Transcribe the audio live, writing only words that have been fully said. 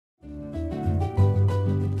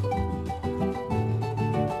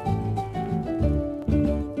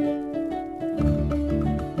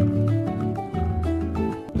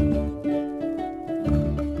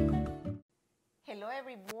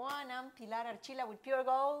Enchilada Chila with Pure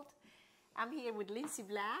Gold. I'm here with Lindsay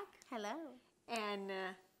Black. Hello. And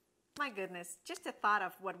my goodness, just the thought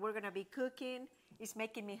of what we're going to be cooking is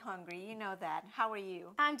making me hungry. You know that. How are you?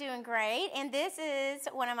 I'm doing great, and this is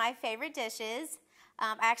one of my favorite dishes.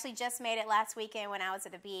 I actually just made it last weekend when I was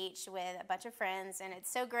at the beach with a bunch of friends, and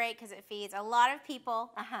it's so great because it feeds a lot of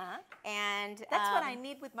people. And that's what I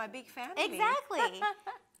need with my big family. Exactly.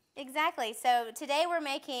 Exactly. So today we're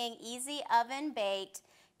making easy oven-baked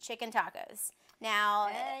chicken tacos. Now,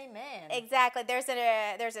 amen. Exactly. There's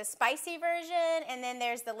a spicy version, and then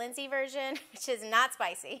there's the Lindsay version, which is not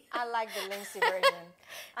spicy. I like the Lindsay version.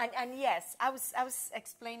 And yes, I was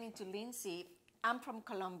explaining to Lindsay, I'm from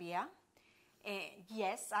Colombia.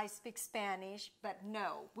 Yes, I speak Spanish, but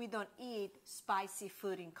no, we don't eat spicy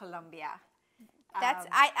food in Colombia.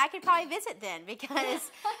 I could probably visit then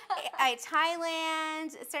because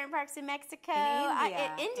Thailand, certain parts of Mexico,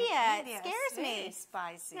 India it scares me.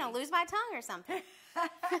 Spicy. I'm gonna lose my tongue or something.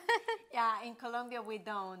 Yeah, in Colombia we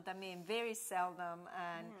don't. I mean, very seldom,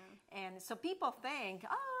 and so people think,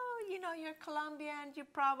 oh, you know, you're Colombian, you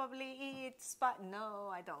probably eat spicy.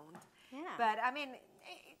 No, I don't. Yeah. But I mean,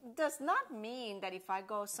 it does not mean that if I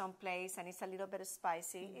go someplace and it's a little bit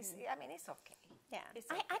spicy, it's okay. Yeah,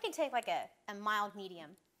 I can take like a mild medium.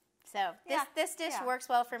 So this dish works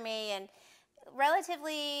well for me, and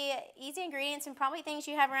relatively easy ingredients and probably things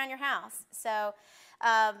you have around your house. So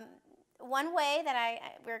one way that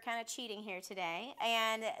we're kind of cheating here today,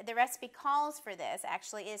 and the recipe calls for this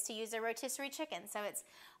actually, is to use a rotisserie chicken. So it's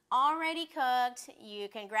already cooked. You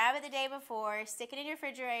can grab it the day before, stick it in your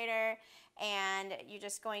refrigerator, and you're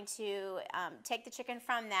just going to take the chicken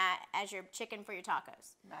from that as your chicken for your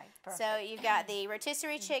tacos. Right, perfect. So you've got the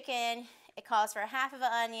rotisserie chicken. It calls for a half of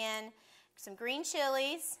an onion, some green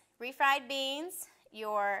chilies, refried beans,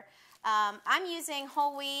 I'm using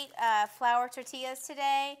whole wheat flour tortillas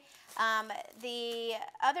today. The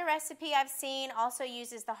other recipe I've seen also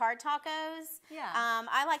uses the hard tacos. Yeah.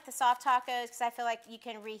 I like the soft tacos because I feel like you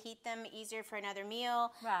can reheat them easier for another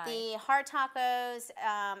meal. Right. The hard tacos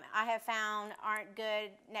I have found aren't good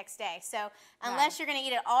next day. So unless you're going to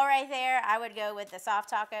eat it all right there, I would go with the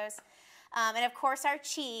soft tacos. And of course our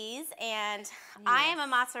cheese, and I am a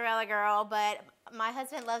mozzarella girl, but my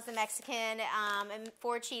husband loves the Mexican and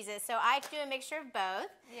 4 cheeses, so I do a mixture of both.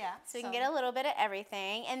 Yeah. So we can get a little bit of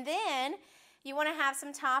everything. And then you want to have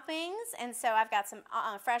some toppings, and so I've got some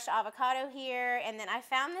fresh avocado here, and then I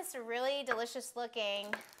found this really delicious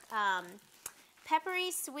looking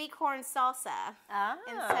peppery sweet corn salsa. Oh.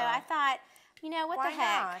 And so I thought, you know, what Why the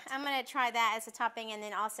heck? not? I'm going to try that as a topping, and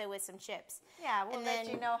then also with some chips. Yeah, we'll let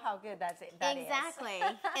you know how good that is. Exactly.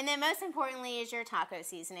 And then most importantly is your taco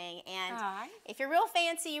seasoning. And All right. if you're real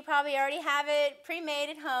fancy, you probably already have it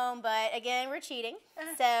pre-made at home, but again, we're cheating.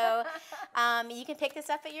 So you can pick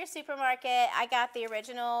this up at your supermarket. I got the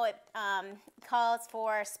original. It calls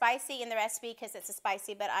for spicy in the recipe because it's a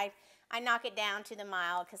spicy, but I knock it down to the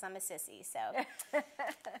mild because I'm a sissy. So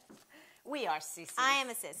we are sissies. I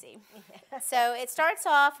am a sissy. So it starts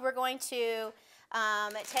off, we're going to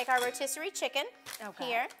take our rotisserie chicken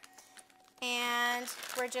here, and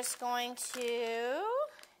we're just going to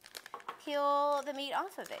peel the meat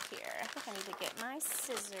off of it here. I think I need to get my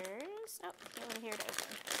scissors. Nope, over here to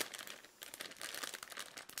open.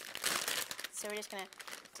 So we're just going to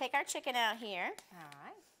take our chicken out here. All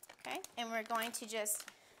right. Okay, and we're going to just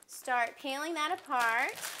start peeling that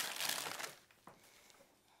apart.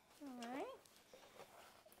 All right.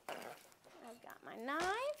 I've got my knife.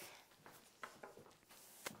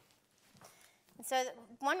 And so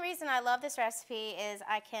one reason I love this recipe is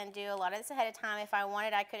I can do a lot of this ahead of time. If I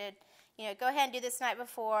wanted, I could, you know, go ahead and do this the night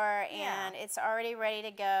before, and it's already ready to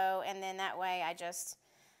go, and then that way I just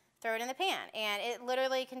throw it in the pan. And it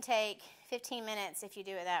literally can take 15 minutes if you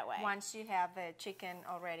do it that way. Once you have the chicken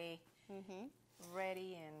already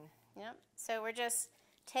ready and... Yep. So we're just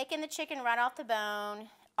taking the chicken right off the bone,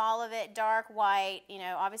 all of it dark white. You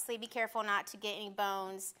know, obviously be careful not to get any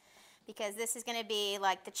bones, because this is going to be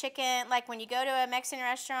like the chicken, like when you go to a Mexican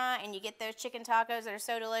restaurant and you get those chicken tacos that are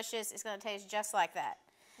so delicious, it's going to taste just like that.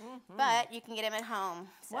 But you can get them at home.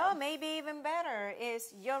 So. Well, maybe even better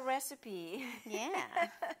is your recipe. Yeah,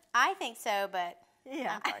 I think so, but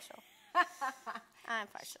yeah. I'm partial. I'm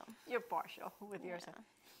partial. You're partial with yours.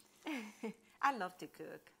 I love to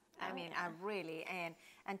cook. I mean, I really,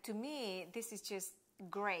 and to me, this is just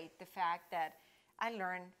great, the fact that I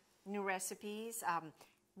learn new recipes.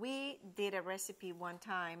 We did a recipe one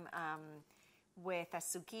time with a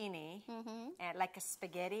zucchini, and like a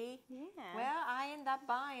spaghetti. Yeah. Well, I ended up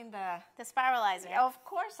buying the spiralizer. Of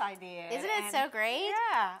course I did. Isn't it so great?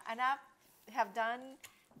 Yeah, and I have done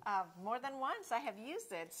more than once I have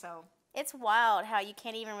used it, so. It's wild how you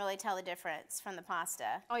can't even really tell the difference from the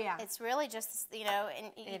pasta. Oh, yeah. It's really just, you know,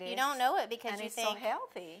 and you don't know it because you think. And it's so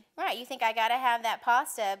healthy. Right, you think I got to have that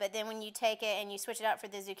pasta, but then when you take it and you switch it out for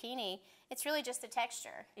the zucchini, it's really just the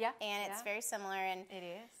texture. Yeah. And it's very similar. And it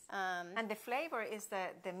is. And the flavor is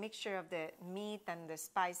the mixture of the meat and the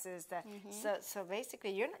spices. So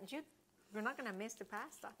basically, you're not going to miss the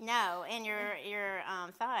pasta. No, and your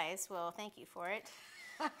thighs will thank you for it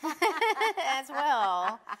as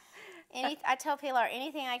well. I tell Pilar,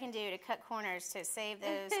 anything I can do to cut corners to save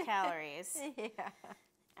those calories. Yeah.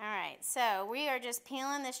 All right, so we are just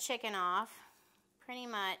peeling this chicken off pretty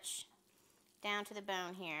much down to the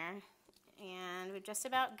bone here. And we've just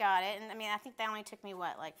about got it. And I mean, I think that only took me,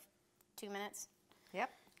 what, like 2 minutes? Yep.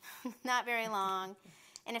 Not very long.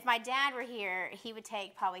 And if my dad were here, he would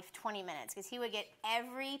take probably 20 minutes because he would get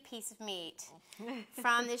every piece of meat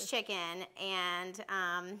from this chicken. And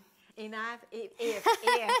if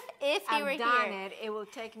he were here, it will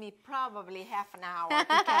take me probably half an hour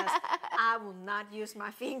because I will not use my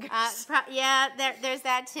fingers. Yeah, there's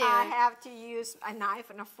that too. I have to use a knife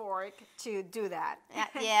and a fork to do that.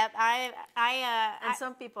 And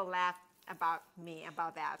some people laugh about me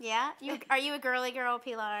about that. Yeah, are you a girly girl,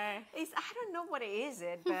 Pilar? I don't know what it is,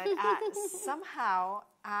 but somehow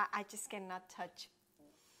I just cannot touch,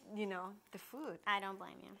 the food. I don't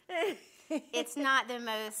blame you. It's not the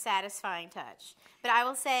most satisfying touch. But I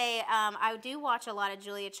will say, I do watch a lot of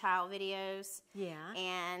Julia Child videos. Yeah.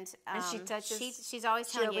 And she touches. She's always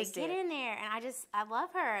telling you, get in there. And I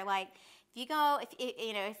love her. Like, if you go,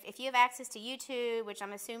 if you have access to YouTube, which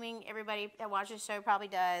I'm assuming everybody that watches the show probably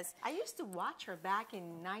does. I used to watch her back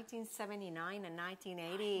in 1979 and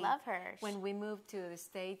 1980. I love her. When we moved to the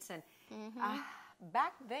States. And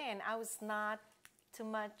back then, I was not too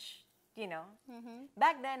much...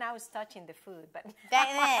 Back then I was touching the food, but back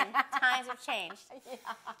then times have changed.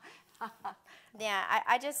 Yeah,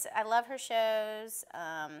 I love her shows.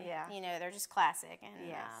 They're just classic, and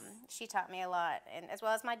she taught me a lot, and as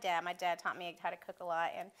well as my dad. My dad taught me how to cook a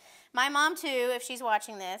lot, and my mom too. If she's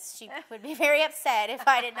watching this, she would be very upset if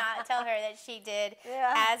I did not tell her that she did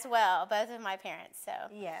as well. Both of my parents. So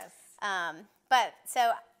yes. But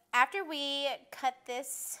so after we cut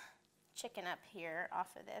this chicken up here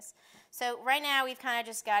off of this. So right now we've kind of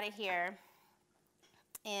just got it here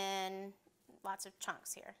in lots of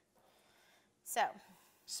chunks here. So.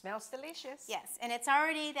 Smells delicious. Yes, and it's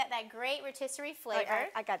already that great rotisserie flavor. Okay,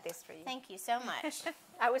 I got this for you. Thank you so much.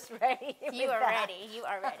 I was ready. You are ready. You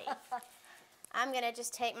are ready. I'm going to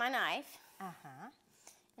just take my knife.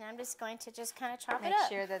 And I'm just going to just kind of chop it up. Make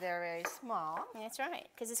sure that they're very small. That's right,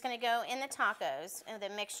 because it's going to go in the tacos, in the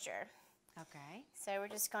mixture. Okay. So we're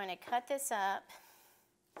just going to cut this up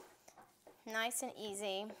nice and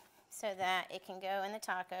easy so that it can go in the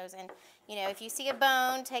tacos. And, if you see a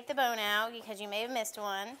bone, take the bone out because you may have missed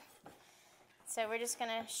one. So we're just going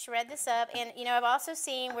to shred this up. And, I've also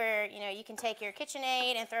seen where, you can take your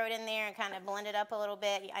KitchenAid and throw it in there and kind of blend it up a little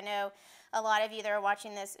bit. I know a lot of you that are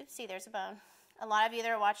watching this, oopsie, there's a bone. A lot of you that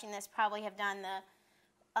are watching this probably have done the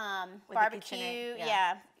barbecue,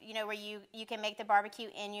 where you can make the barbecue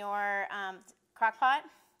in your crock pot,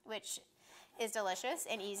 which is delicious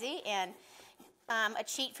and easy. And a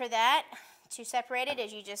cheat for that to separate it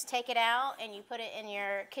is you just take it out and you put it in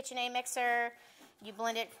your KitchenAid mixer. You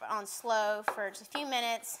blend it on slow for just a few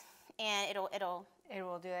minutes, and it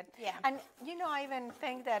will do it. Yeah. And I even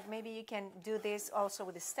think that maybe you can do this also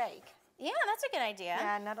with a steak. Yeah, that's a good idea.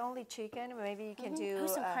 Yeah, not only chicken, maybe you can do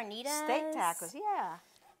some carnitas. Steak tacos. Yeah.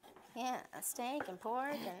 Yeah, a steak and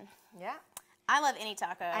pork and yeah. I love any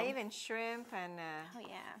taco. I even shrimp and oh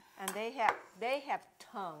yeah. And they have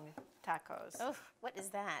tongue tacos. Oh, what is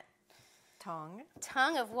that? Tongue.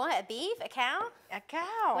 Tongue of what? A beef? A cow? A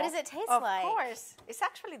cow. What does it taste Of like? course. It's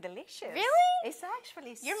actually delicious. Really? It's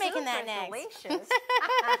actually You're making that next. Delicious.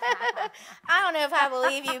 I don't know if I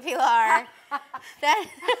believe you, Pilar.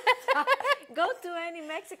 Go to any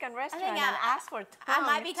Mexican restaurant and ask for tongue. I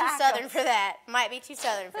might be too southern for that.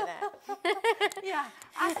 Yeah,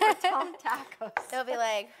 ask for tongue tacos. They'll be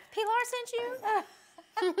like, Pilar sent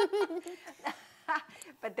you?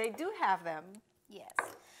 But they do have them. Yes.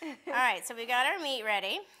 All right, so we got our meat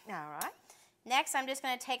ready. All right. Next, I'm just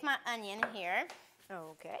going to take my onion here.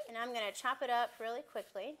 Okay. And I'm going to chop it up really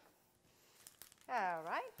quickly. All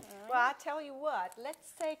right. Well, I'll tell you what.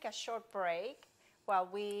 Let's take a short break while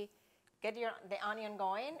we get the onion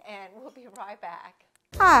going, and we'll be right back.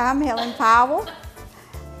 Hi, I'm Helen Powell.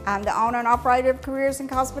 I'm the owner and operator of Careers in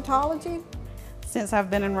Cosmetology. Since I've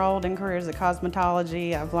been enrolled in Careers in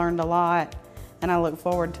Cosmetology, I've learned a lot, and I look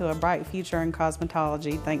forward to a bright future in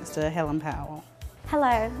cosmetology thanks to Helen Powell.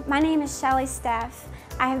 Hello, my name is Shelley Steff.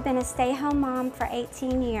 I have been a stay-at-home mom for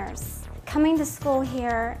 18 years. Coming to school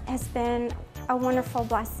here has been a wonderful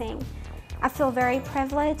blessing. I feel very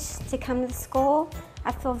privileged to come to school.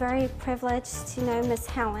 I feel very privileged to know Miss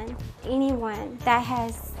Helen. Anyone that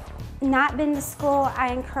has not been to school,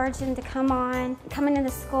 I encourage them to come on. Coming into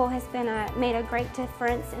school has been made a great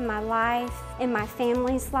difference in my life, in my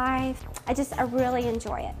family's life. I really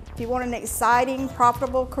enjoy it. If you want an exciting,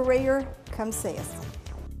 profitable career, come see us.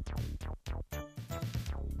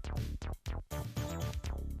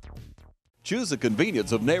 Choose the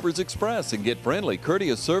convenience of Neighbors Express and get friendly,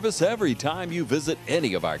 courteous service every time you visit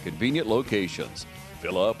any of our convenient locations.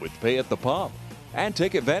 Fill up with pay at the pump and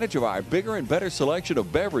take advantage of our bigger and better selection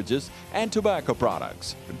of beverages and tobacco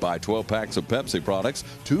products. Buy 12 packs of Pepsi products,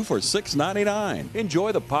 2 for $6.99.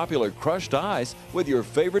 Enjoy the popular crushed ice with your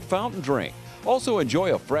favorite fountain drink. Also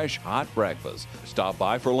enjoy a fresh, hot breakfast. Stop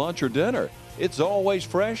by for lunch or dinner. It's always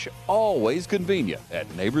fresh, always convenient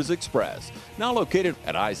at Neighbors Express. Now located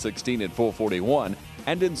at I-16 and 441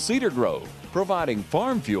 and in Cedar Grove, providing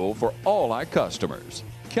farm fuel for all our customers.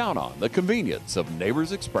 Count on the convenience of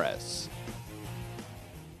Neighbors Express.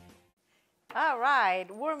 All right,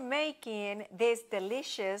 we're making these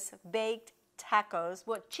delicious baked tacos,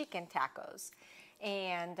 well, chicken tacos.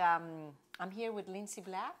 And I'm here with Lindsay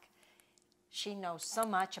Black. She knows so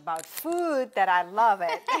much about food that I love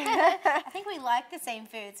it. I think we like the same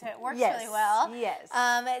food, so it works really well. Yes.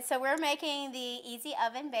 So we're making the easy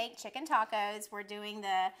oven baked chicken tacos. We're doing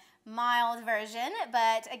the mild version,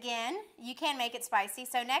 but again, you can make it spicy.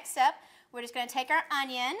 So next up, we're just going to take our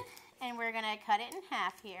onion and we're going to cut it in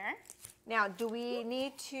half here. Now, do we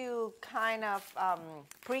need to kind of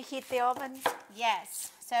preheat the oven?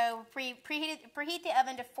 Yes. So preheat the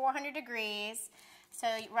oven to 400 degrees. So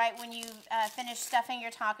right when you finish stuffing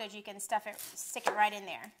your tacos, you can stick it right in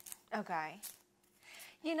there. Okay.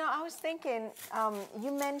 You know, I was thinking,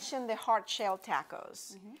 you mentioned the hard shell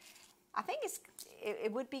tacos. Mm-hmm. I think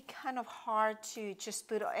it would be kind of hard to just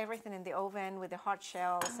put everything in the oven with the hard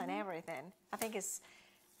shells and everything. I think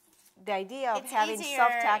the idea of having easier.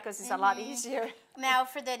 soft tacos is a lot easier. Now,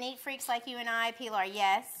 for the neat freaks like you and I, Pilar,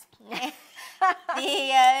 yes.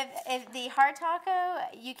 The hard taco,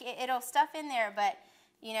 it'll stuff in there, but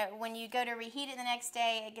you know, when you go to reheat it the next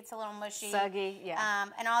day, it gets a little mushy, soggy. Yeah.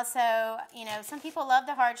 And also, you know, some people love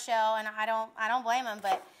the hard shell, and I don't blame them,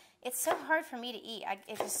 but it's so hard for me to eat.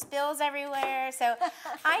 It just spills everywhere. So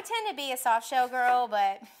I tend to be a soft shell girl,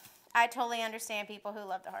 but I totally understand people who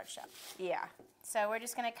love the hard shell. Yeah. So we're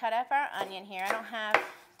just going to cut up our onion here. I don't have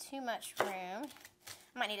too much room.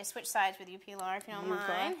 I might need to switch sides with you, Pilar, if you don't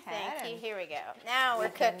mind. Thank you. Here we go. Now we're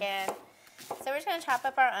cooking. So we're just going to chop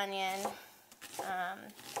up our onion.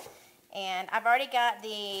 And I've already got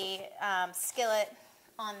the skillet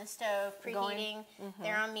on the stove preheating.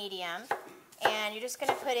 They're on medium. And you're just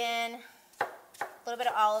going to put in a little bit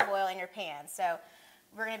of olive oil in your pan. So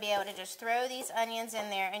we're going to be able to just throw these onions in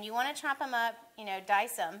there. And you want to chop them up, you know,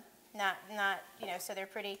 dice them. Not you know, so they're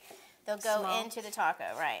pretty, they'll go small into the taco,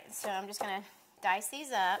 right. So I'm just going to dice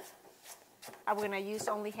these up. Are we going to use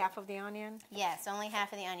only half of the onion? Yes, only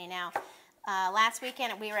half of the onion. Now, last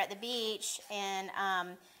weekend we were at the beach, and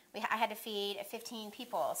I had to feed 15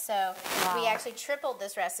 people. So we actually tripled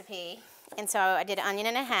this recipe. And so I did an onion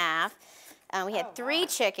and a half. We had 3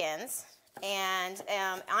 chickens. And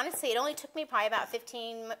honestly, it only took me probably about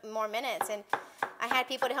 15 more minutes. And I had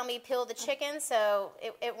people to help me peel the chicken, so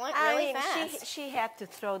it went really fast. She had to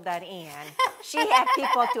throw that in. She had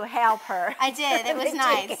people to help her. I did. It was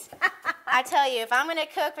nice. I tell you, if I'm going to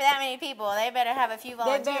cook for that many people, they better have a few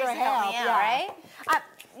volunteers to help me out, right?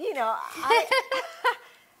 You know,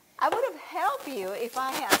 I would have helped you if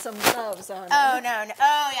I had some gloves on. Oh, no.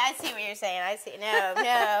 Oh, yeah, I see what you're saying. I see.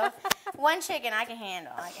 No. One chicken I can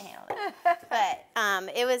handle. it.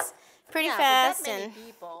 But it was pretty fast. That many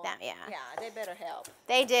people. Yeah, they better help.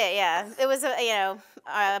 They did, yeah. It was, a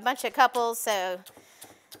bunch of couples, so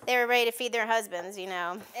they were ready to feed their husbands, you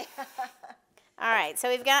know. All right, so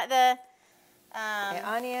we've got the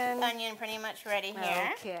onion pretty much ready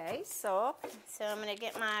here. Okay, so I'm going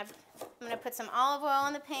to put some olive oil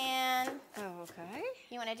in the pan. Oh, okay.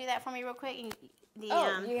 You want to do that for me real quick? You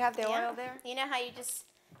have the oil there? You know how you just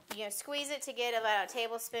squeeze it to get about a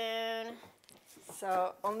tablespoon.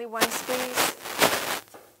 So only one squeeze.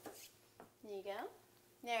 There you go.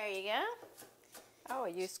 There you go. Oh,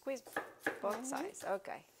 you squeeze both sides.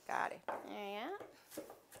 Okay, got it. There you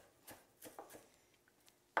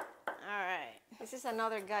go. All right. This is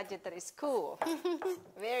another gadget that is cool.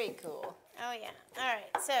 Very cool. Oh, yeah. All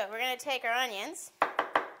right. So we're going to take our onions.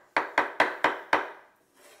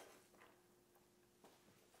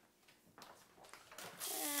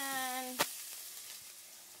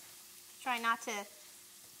 Try not to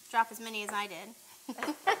drop as many as I did.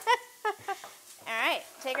 All right,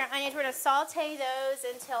 take our onions. We're going to saute those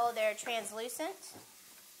until they're translucent.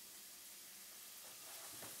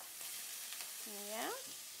 Yeah.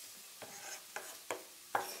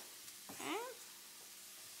 Okay.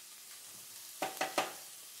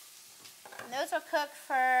 And those will cook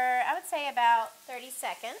for, I would say, about 30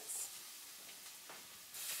 seconds.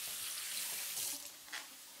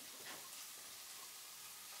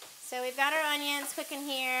 So we've got our onions cooking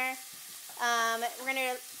here. We're going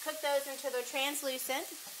to cook those until they're translucent.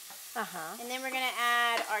 And then we're going to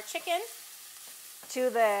add our chicken to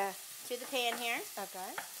the pan here.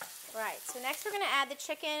 Okay. Right, so next we're going to add the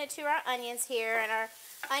chicken to our onions here, and our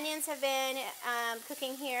onions have been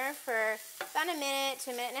cooking here for about a minute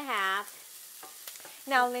to a minute and a half.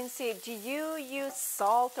 Now, Lindsay, do you use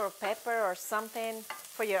salt or pepper or something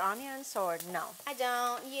for your onions, or no? I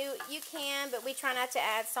don't. You can, but we try not to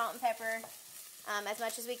add salt and pepper as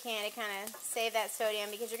much as we can to kind of save that sodium,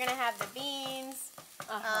 because you're going to have the beans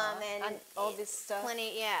and all this stuff.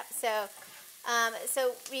 Plenty, yeah.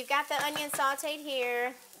 So we've got the onions sauteed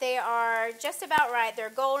here. They are just about right. They're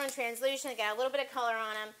golden, translucent. They got a little bit of color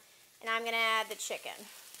on them. And I'm going to add the chicken.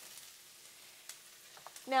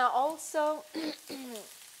 Now, also,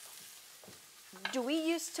 do we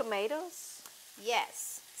use tomatoes?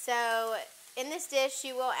 Yes. So in this dish,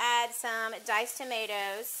 you will add some diced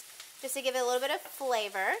tomatoes just to give it a little bit of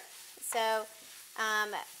flavor. So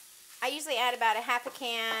I usually add about a half a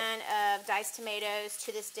can of diced tomatoes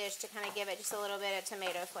to this dish to kind of give it just a little bit of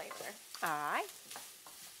tomato flavor. All right.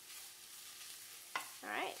 All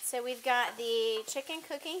right, so we've got the chicken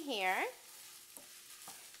cooking here.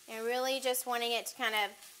 And really just wanting it to kind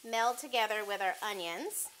of meld together with our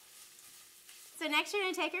onions. So next you're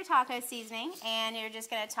going to take your taco seasoning and you're just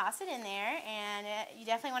going to toss it in there. And you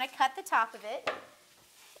definitely want to cut the top of it.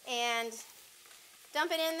 And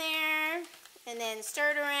dump it in there. And then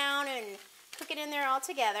stir it around and cook it in there all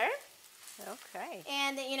together. Okay.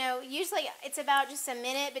 And, you know, usually it's about just a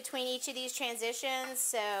minute between each of these transitions.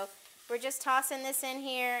 So we're just tossing this in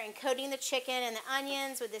here and coating the chicken and the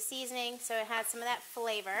onions with the seasoning so it has some of that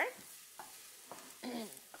flavor.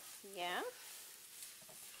 Yeah.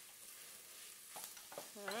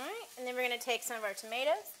 All right. And then we're going to take some of our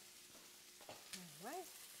tomatoes. All right.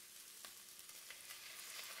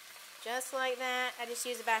 Just like that. I just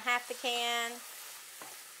use about half the can.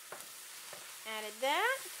 Added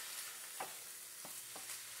that.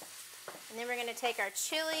 And then we're going to take our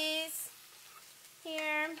chilies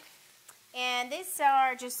here. And these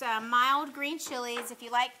are just mild green chilies. If you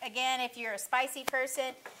like, again, if you're a spicy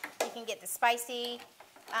person, you can get the spicy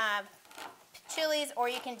chilies, or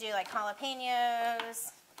you can do like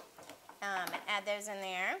jalapenos and add those in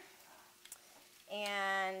there.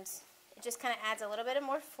 And it just kind of adds a little bit of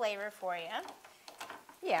more flavor for you.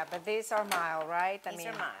 Yeah, but these are mild, right? These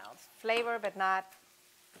are mild. Flavor, but not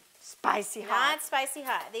spicy hot. Not spicy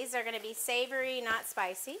hot. These are going to be savory, not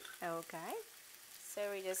spicy. Okay. So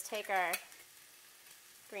we just take our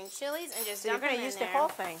green chilies and just So dump them in there. you're going to use the whole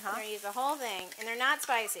thing, huh? We're going to use the whole thing. And they're not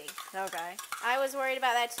spicy. Okay. I was worried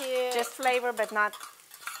about that too. Just flavor, but not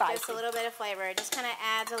spicy. Just a little bit of flavor. It just kind of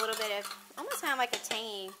adds a little bit of, almost kind of like a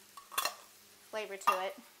tangy flavor to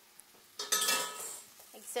it.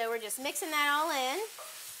 And so we're just mixing that all in.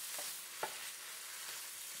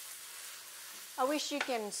 I wish you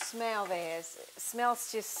can smell this. It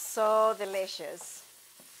smells just so delicious.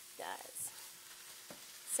 It does.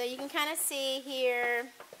 So you can kind of see here,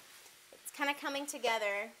 it's kind of coming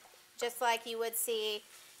together just like you would see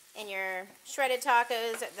in your shredded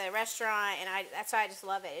tacos at the restaurant, and that's why I just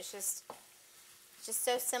love it. It's just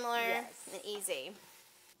so similar and easy.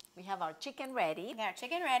 We have our chicken ready. We got our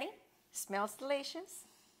chicken ready. Smells delicious.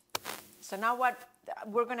 So now what?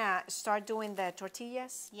 We're going to start doing the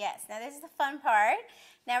tortillas? Yes. Now this is the fun part.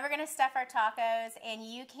 Now we're going to stuff our tacos, and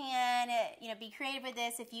you can, be creative with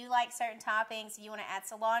this. If you like certain toppings, if you want to add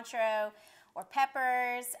cilantro or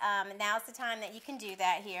peppers, now's the time that you can do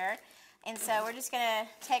that here. And so we're just going to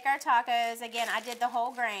take our tacos. Again, I did the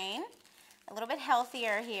whole grain, a little bit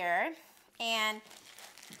healthier here. And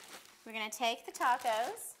we're going to take the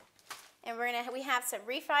tacos, and we have some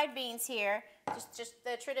refried beans here, just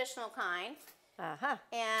the traditional kind. Uh-huh.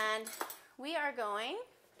 And we are going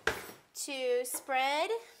to spread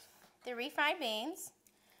the refried beans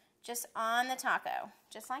just on the taco,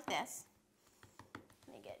 just like this.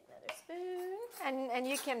 Let me get another spoon. And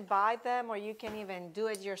you can buy them, or you can even do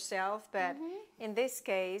it yourself. But in this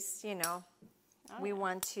case, we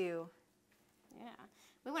want to. Yeah.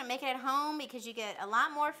 We want to make it at home because you get a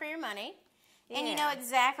lot more for your money. And you Yeah. know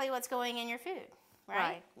exactly what's going in your food,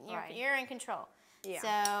 right? Right. You're in control. Yeah.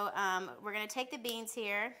 So we're going to take the beans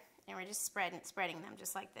here, and we're just spreading them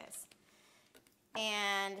just like this.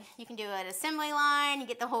 And you can do an assembly line. You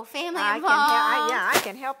get the whole family involved. I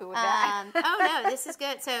can help you with that. Oh, no, this is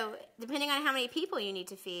good. So depending on how many people you need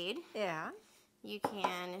to feed, Yeah. you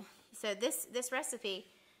can. So this recipe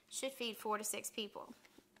should feed 4 to 6 people.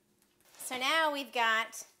 So now we've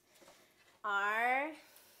got our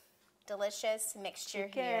delicious mixture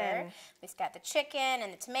here. We've got the chicken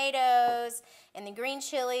and the tomatoes and the green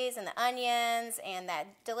chilies and the onions and that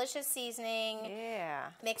delicious seasoning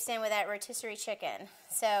mixed in with that rotisserie chicken.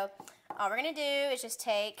 So all we're going to do is just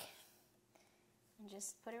take and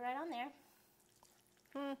just put it right on there.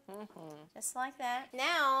 Just like that.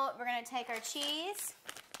 Now we're going to take our cheese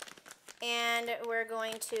and we're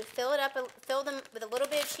going to fill them with a little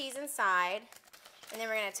bit of cheese inside, and then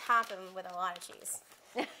we're going to top them with a lot of cheese.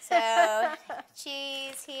 So,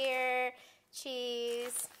 cheese here,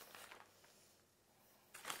 cheese.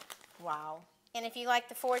 Wow. And if you like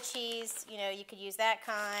the 4 cheese, you know, you could use that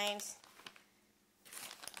kind.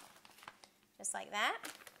 Just like that.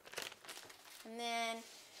 And then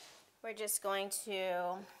we're just going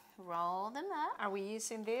to roll them up. Are we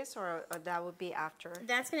using this, or that would be after?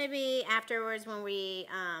 That's going to be afterwards when we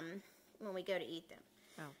go to eat them.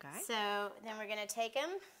 Okay. So, then we're going to take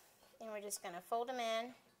them. And we're just going to fold them in,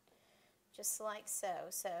 just like so.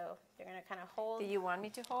 So you're going to kind of hold. Do you want me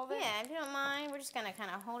to hold it? Yeah, if you don't mind, we're just going to kind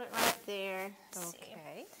of hold it right there. Let's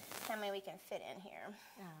Okay. see how many we can fit in here.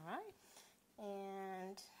 All right.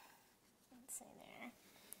 And let's see there.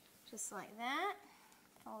 Just like that.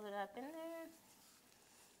 Fold it up in there.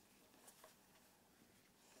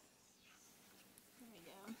 There we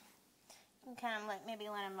go. You can kind of maybe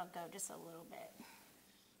let them go just a little bit.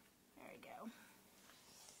 There we go.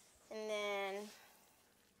 And then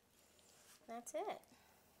that's it.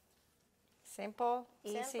 Simple,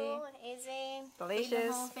 easy, delicious. Feed the whole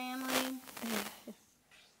delicious. family.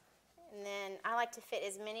 And then I like to fit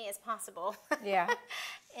as many as possible. Yeah.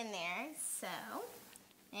 In there. So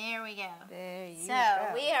there we go. There you so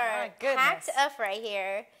go. we are My goodness. packed up right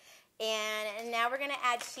here. And now we're going to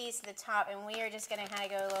add cheese to the top, and we are just going to kind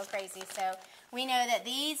of go a little crazy. So we know that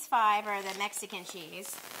these 5 are the Mexican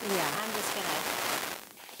cheese. Yeah. I'm just going to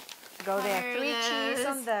go there. cover 3 cheese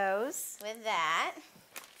on those. with that.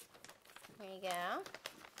 There you go.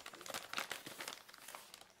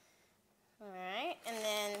 All right, and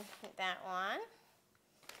then that one.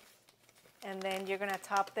 And then you're going to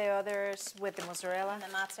top the others with the mozzarella. And the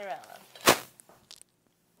mozzarella. There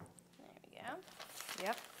we go.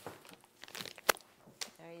 Yep.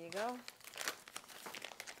 There you go.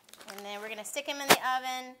 And then we're going to stick them in the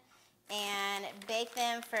oven and bake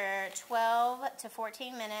them for 12 to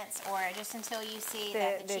 14 minutes, or just until you see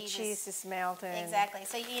that the cheese is melting. Exactly.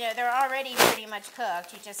 So, you know, they're already pretty much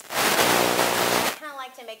cooked. You just kind of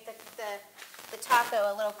like to make the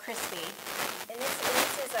taco a little crispy. And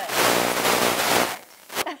this is a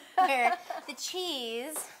where the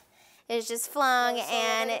cheese is just flung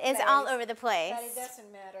and it's all over the place. But it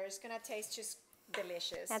doesn't matter. It's going to taste just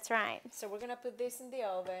delicious. That's right. So we're going to put this in the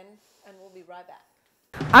oven, and we'll be right back.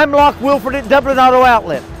 I'm Locke Wilford at Dublin Auto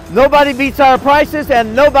Outlet. Nobody beats our prices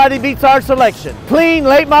and nobody beats our selection. Clean,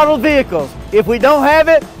 late model vehicles. If we don't have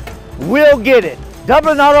it, we'll get it.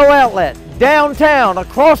 Dublin Auto Outlet, downtown,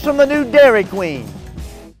 across from the new Dairy Queen.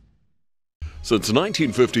 Since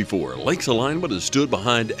 1954, Lake's Alignment has stood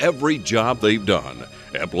behind every job they've done.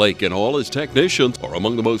 Eb Lake and all his technicians are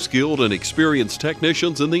among the most skilled and experienced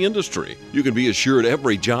technicians in the industry. You can be assured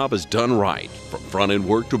every job is done right, from front-end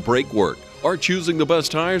work to brake work, or choosing the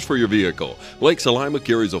best tires for your vehicle. Lake's Alignment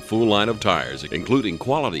carries a full line of tires, including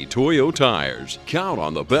quality Toyo tires. Count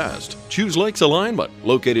on the best. Choose Lake's Alignment,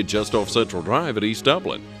 located just off Central Drive at East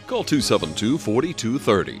Dublin. Call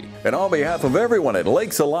 272-4230. And on behalf of everyone at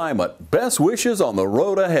Lake's Alignment, best wishes on the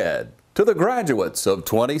road ahead to the graduates of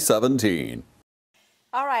 2017.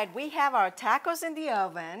 All right, we have our tacos in the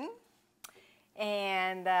oven,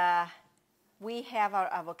 and we have our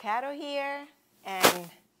avocado here, and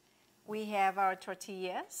we have our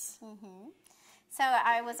tortillas. So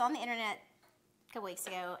I was on the internet a couple weeks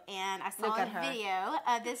ago, and I saw a video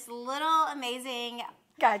of this little amazing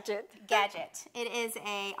gadget. It is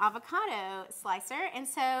a avocado slicer, and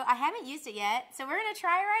so I haven't used it yet, so we're going to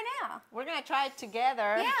try it right now. We're going to try it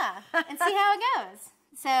together. Yeah, and see how it goes.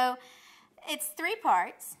 So it's 3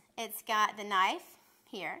 parts. It's got the knife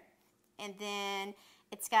here, and then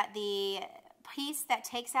it's got the piece that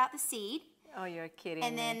takes out the seed. Oh, you're kidding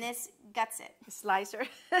And me. then this guts it. Slicer.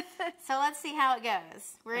 So let's see how it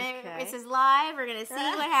goes. This is live. We're going to see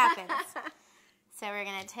what happens. So we're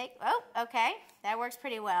going to take, oh, okay. That works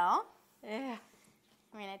pretty well. Yeah.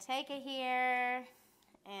 We're going to take it here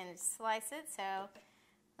and slice it. So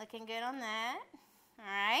looking good on that. All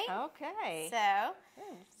right. Okay. So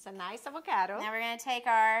it's a nice avocado. now we're going to take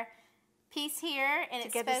our piece here, and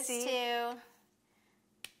it's supposed to,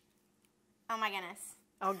 oh my goodness.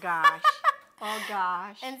 Oh gosh. Oh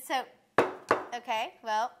gosh. And so, okay,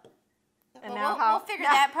 well, And we'll figure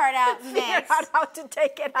that part out next. Figure out how to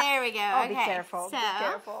take it out. There we go. Oh, okay. be careful. So, be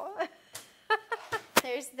careful.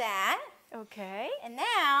 there's that. Okay. And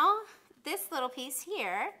now, this little piece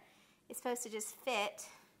here is supposed to just fit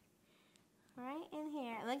right in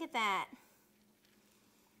here. Look at that.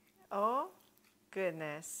 Oh,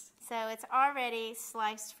 goodness. So it's already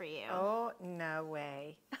sliced for you. Oh, no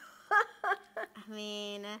way. I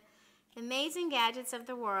mean, amazing gadgets of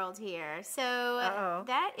the world here. So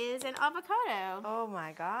that is an avocado. Oh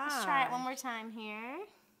my gosh. Let's try it one more time here.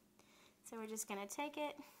 So we're just going to take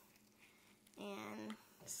it and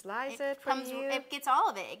slice it for you. It gets all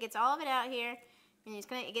of it. It gets all of it out here. And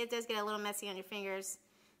it does get a little messy on your fingers,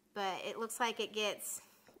 but it looks like it gets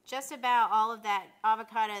just about all of that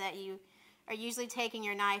avocado that you are usually taking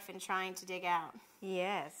your knife and trying to dig out.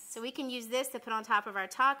 Yes. So we can use this to put on top of our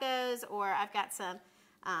tacos, or I've got some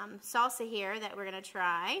salsa here that we're going to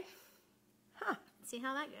try. Huh. See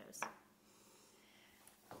how that goes.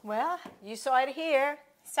 Well, you saw it here.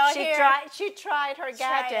 She tried her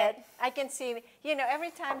gadget. I can see, you know,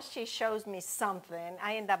 every time she shows me something,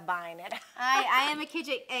 I end up buying it. I am a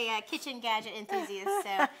kitchen gadget enthusiast,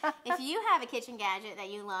 so if you have a kitchen gadget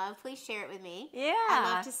that you love, please share it with me. Yeah.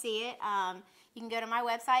 I'd love to see it. You can go to my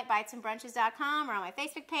website, bitesandbrunches.com, or on my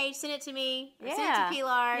Facebook page, send it to me, or send it to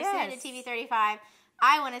Pilar, send it to TV35.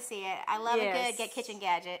 I want to see it. I love a good kitchen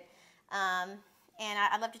gadget, and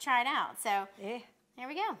I'd love to try it out. So there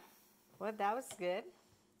we go. Well, that was good.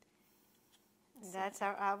 That's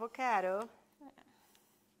our avocado.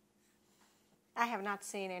 I have not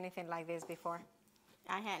seen anything like this before.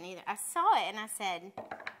 I hadn't either. I saw it and I said,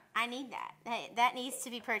 I need that. That needs to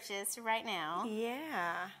be purchased right now.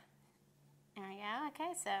 Yeah. There we go.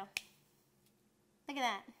 Okay, so look at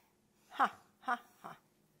that. Ha, ha, ha.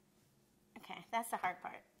 Okay, that's the hard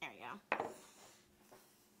part. There we go.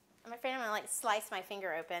 I'm afraid I'm going to like slice my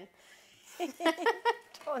finger open.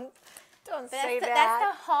 Don't say that.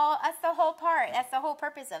 That's the whole part. That's the whole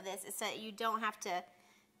purpose of this, is so that you don't have to,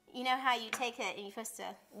 you know how you take it and you're supposed to.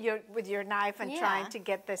 You're with your knife and trying to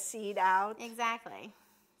get the seed out. Exactly.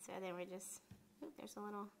 So then we're just, there's a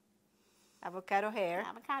little avocado hair.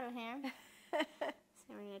 Avocado hair. So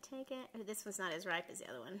we're going to take it. Oh, this one's not as ripe as the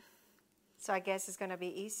other one. So I guess it's going to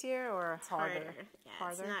be easier or harder? Yeah,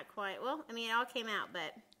 harder. It's not quite, well, I mean, it all came out,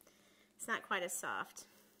 but it's not quite as soft.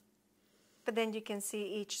 But then you can see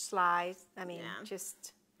each slice. I mean,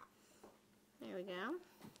 just. There we go.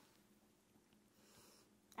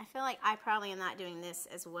 I feel like I probably am not doing this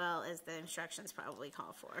as well as the instructions probably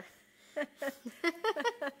call for.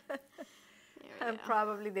 And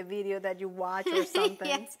probably the video that you watch or something.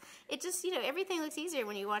 Yes. It just, you know, everything looks easier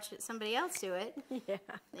when you watch somebody else do it. Yeah.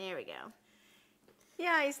 There we go.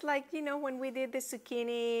 Yeah, it's like, you know, when we did the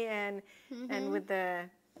zucchini and with the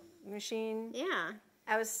machine. Yeah.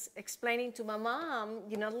 I was explaining to my mom,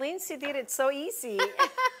 you know, Lindsay did it so easy.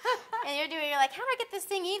 And you're like, how do I get this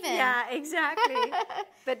thing even? Yeah, exactly.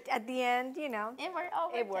 But at the end, you know,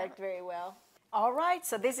 it worked very well. All right,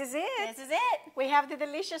 so this is it. This is it. We have the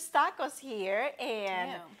delicious tacos here,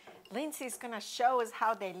 and Lindsay's going to show us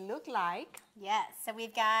how they look like. Yes, so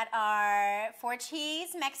we've got our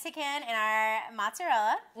 4-cheese Mexican and our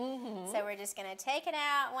mozzarella. So we're just going to take it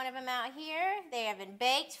out, one of them out here. They have been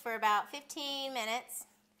baked for about 15 minutes.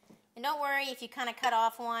 And don't worry if you kind of cut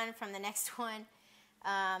off one from the next one.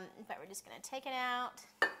 But we're just going to take it out,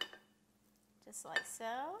 just like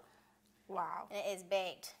so. Wow. And it is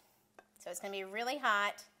baked. So it's going to be really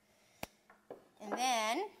hot. And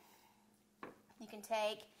then you can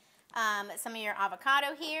take some of your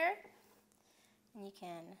avocado here. And you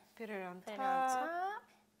can put it on top.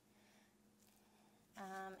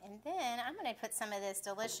 And then I'm going to put some of this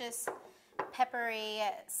delicious peppery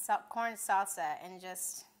corn salsa and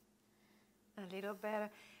just a little better.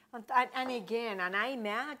 And again, and I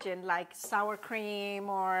imagine like sour cream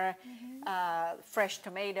or fresh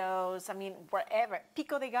tomatoes. I mean, wherever.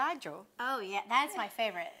 Pico de gallo. Oh, yeah. That's my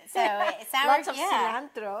favorite. So lots of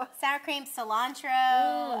cilantro. Sour cream,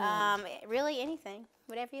 cilantro, really anything.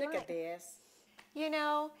 Whatever you like. Look at this. You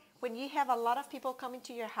know, when you have a lot of people coming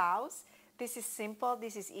to your house, this is simple,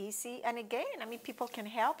 this is easy. And again, I mean, people can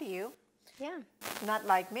help you. Yeah. Not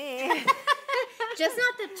like me. Just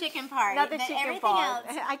not the chicken part. Not the chicken part.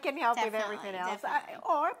 Else, I can help with everything else.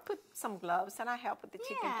 Or put some gloves and I help with the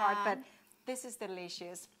chicken part. But this is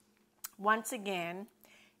delicious. Once again,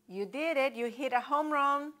 You did it. You hit a home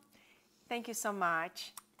run. Thank you so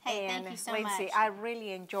much. Hey, thank you so Lindsay, much. I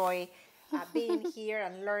really enjoy being here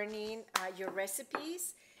and learning your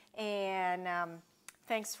recipes. And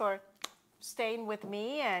thanks for staying with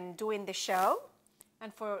me and doing the show.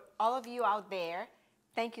 And for all of you out there,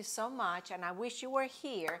 thank you so much. And I wish you were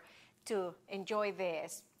here to enjoy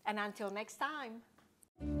this. And until next time.